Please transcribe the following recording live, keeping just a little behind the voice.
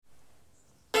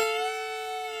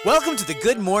Welcome to the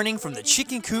Good Morning from the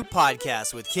Chicken Coop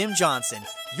podcast with Kim Johnson,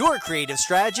 your creative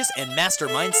strategist and master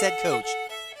mindset coach.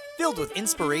 Filled with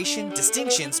inspiration,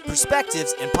 distinctions,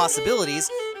 perspectives, and possibilities,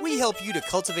 we help you to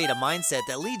cultivate a mindset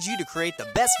that leads you to create the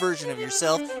best version of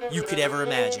yourself you could ever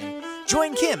imagine.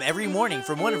 Join Kim every morning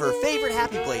from one of her favorite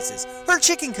happy places, her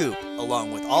chicken coop,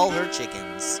 along with all her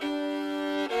chickens.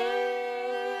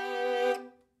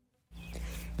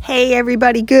 Hey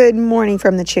everybody, good morning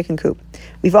from the chicken coop.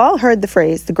 We've all heard the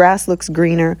phrase, the grass looks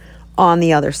greener on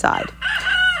the other side.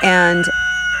 And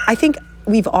I think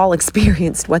we've all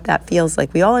experienced what that feels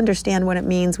like. We all understand what it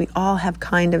means. We all have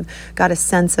kind of got a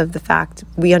sense of the fact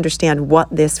we understand what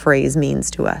this phrase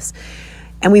means to us.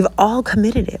 And we've all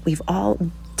committed it. We've all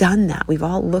done that. We've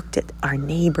all looked at our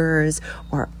neighbors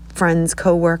or friends,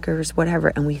 coworkers, whatever,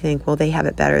 and we think, well, they have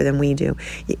it better than we do.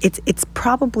 It's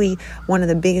probably one of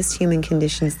the biggest human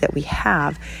conditions that we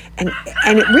have, and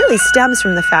it really stems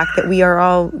from the fact that we are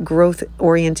all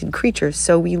growth-oriented creatures.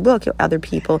 So we look at other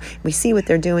people, we see what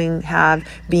they're doing,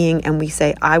 being, and we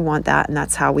say, I want that, and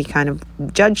that's how we kind of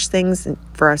judge things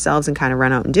for ourselves and kind of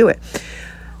run out and do it.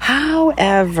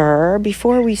 However,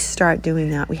 before we start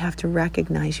doing that, we have to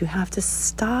recognize you have to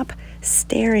stop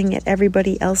staring at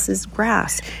everybody else's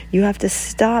grass. You have to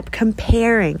stop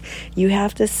comparing. You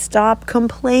have to stop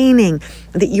complaining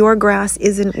that your grass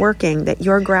isn't working, that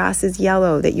your grass is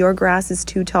yellow, that your grass is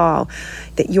too tall,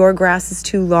 that your grass is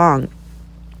too long.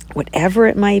 Whatever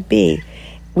it might be,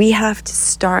 we have to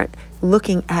start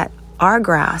looking at our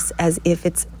grass as if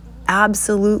it's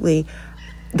absolutely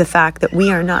the fact that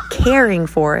we are not caring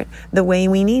for it the way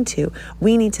we need to.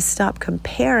 We need to stop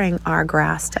comparing our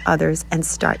grass to others and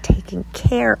start taking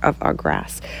care of our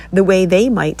grass the way they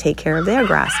might take care of their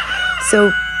grass.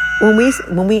 So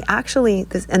when we actually,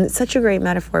 and it's such a great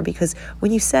metaphor, because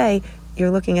when you say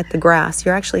you're looking at the grass,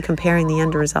 you're actually comparing the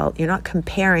end result. You're not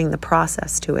comparing the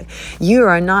process to it. You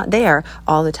are not there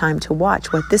all the time to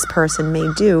watch what this person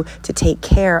may do to take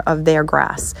care of their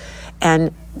grass.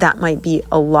 And that might be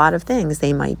a lot of things.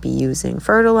 They might be using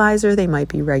fertilizer. They might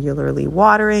be regularly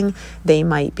watering. They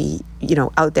might be,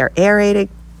 out there aerating,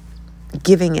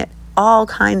 giving it all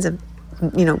kinds of,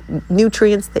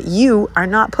 nutrients that you are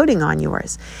not putting on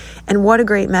yours. And what a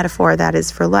great metaphor that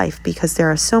is for life, because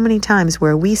there are so many times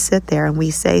where we sit there and we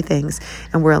say things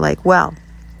and we're like, well,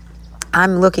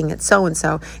 I'm looking at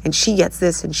so-and-so and she gets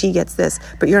this and she gets this,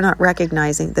 but you're not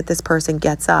recognizing that this person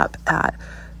gets up at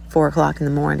 4 o'clock in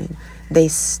the morning.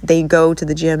 They go to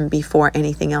the gym before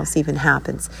anything else even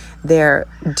happens. They're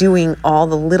doing all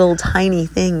the little tiny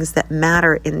things that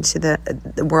matter into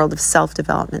the world of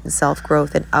self-development and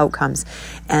self-growth and outcomes.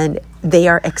 And they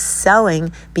are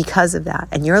excelling because of that.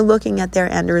 And you're looking at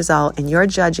their end result and you're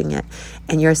judging it.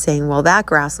 And you're saying, well, that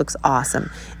grass looks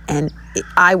awesome. And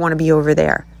I want to be over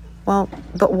there. Well,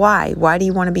 but why? Why do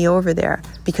you want to be over there?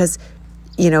 Because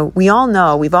we all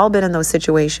know, we've all been in those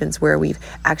situations where we've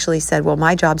actually said, well,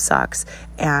 my job sucks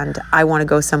and I want to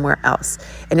go somewhere else.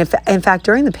 And in fact,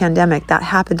 during the pandemic, that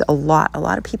happened a lot. A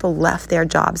lot of people left their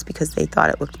jobs because they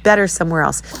thought it looked better somewhere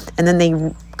else. And then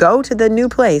they go to the new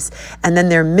place and then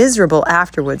they're miserable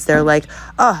afterwards. They're like,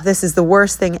 oh, this is the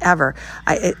worst thing ever.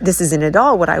 This isn't at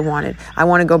all what I wanted. I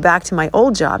want to go back to my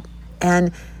old job.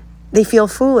 And they feel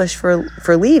foolish for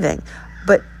leaving.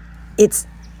 But it's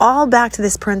all back to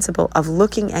this principle of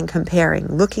looking and comparing.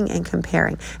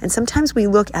 And sometimes we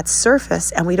look at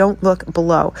surface and we don't look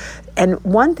below. And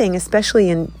one thing,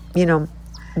 especially in,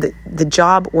 the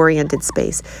job-oriented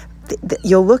space,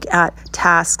 you'll look at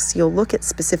tasks, you'll look at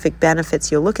specific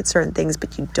benefits, you'll look at certain things,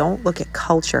 but you don't look at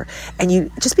culture.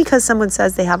 And just because someone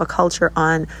says they have a culture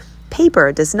on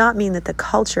paper does not mean that the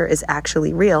culture is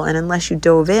actually real. And unless you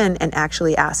dove in and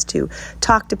actually asked to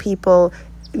talk to people,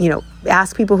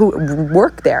 ask people who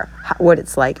work there what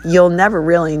it's like, you'll never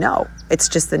really know. It's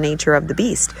just the nature of the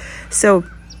beast. So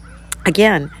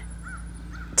again,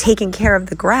 taking care of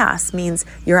the grass means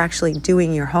you're actually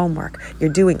doing your homework. You're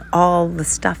doing all the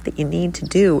stuff that you need to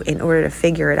do in order to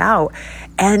figure it out,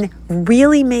 and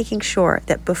really making sure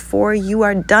that before you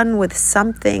are done with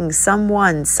something,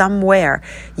 someone, somewhere,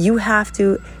 you have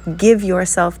to give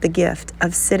yourself the gift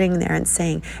of sitting there and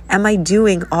saying, am I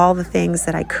doing all the things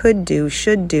that I could do,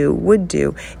 should do, would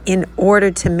do in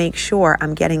order to make sure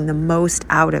I'm getting the most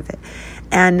out of it?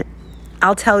 And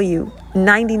I'll tell you,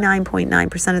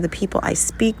 99.9% of the people I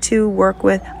speak to, work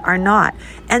with, are not.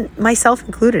 And myself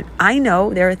included. I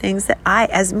know there are things that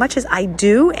as much as I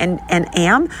do and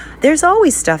am, there's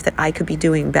always stuff that I could be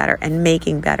doing better and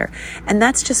making better. And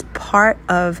that's just part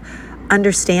of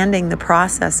understanding the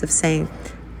process of saying,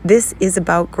 this is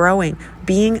about growing.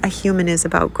 Being a human is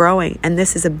about growing, and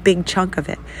this is a big chunk of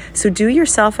it. So do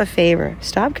yourself a favor.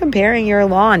 Stop comparing your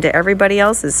lawn to everybody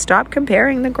else's. Stop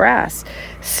comparing the grass.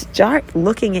 Start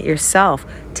looking at yourself.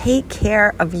 Take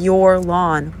care of your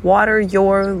lawn. Water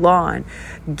your lawn.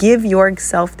 Give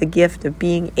yourself the gift of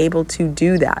being able to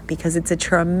do that, because it's a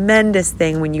tremendous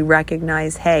thing when you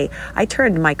recognize, hey, I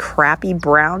turned my crappy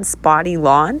brown spotty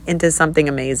lawn into something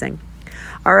amazing.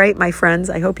 All right, my friends,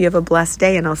 I hope you have a blessed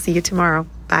day, and I'll see you tomorrow.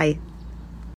 Bye.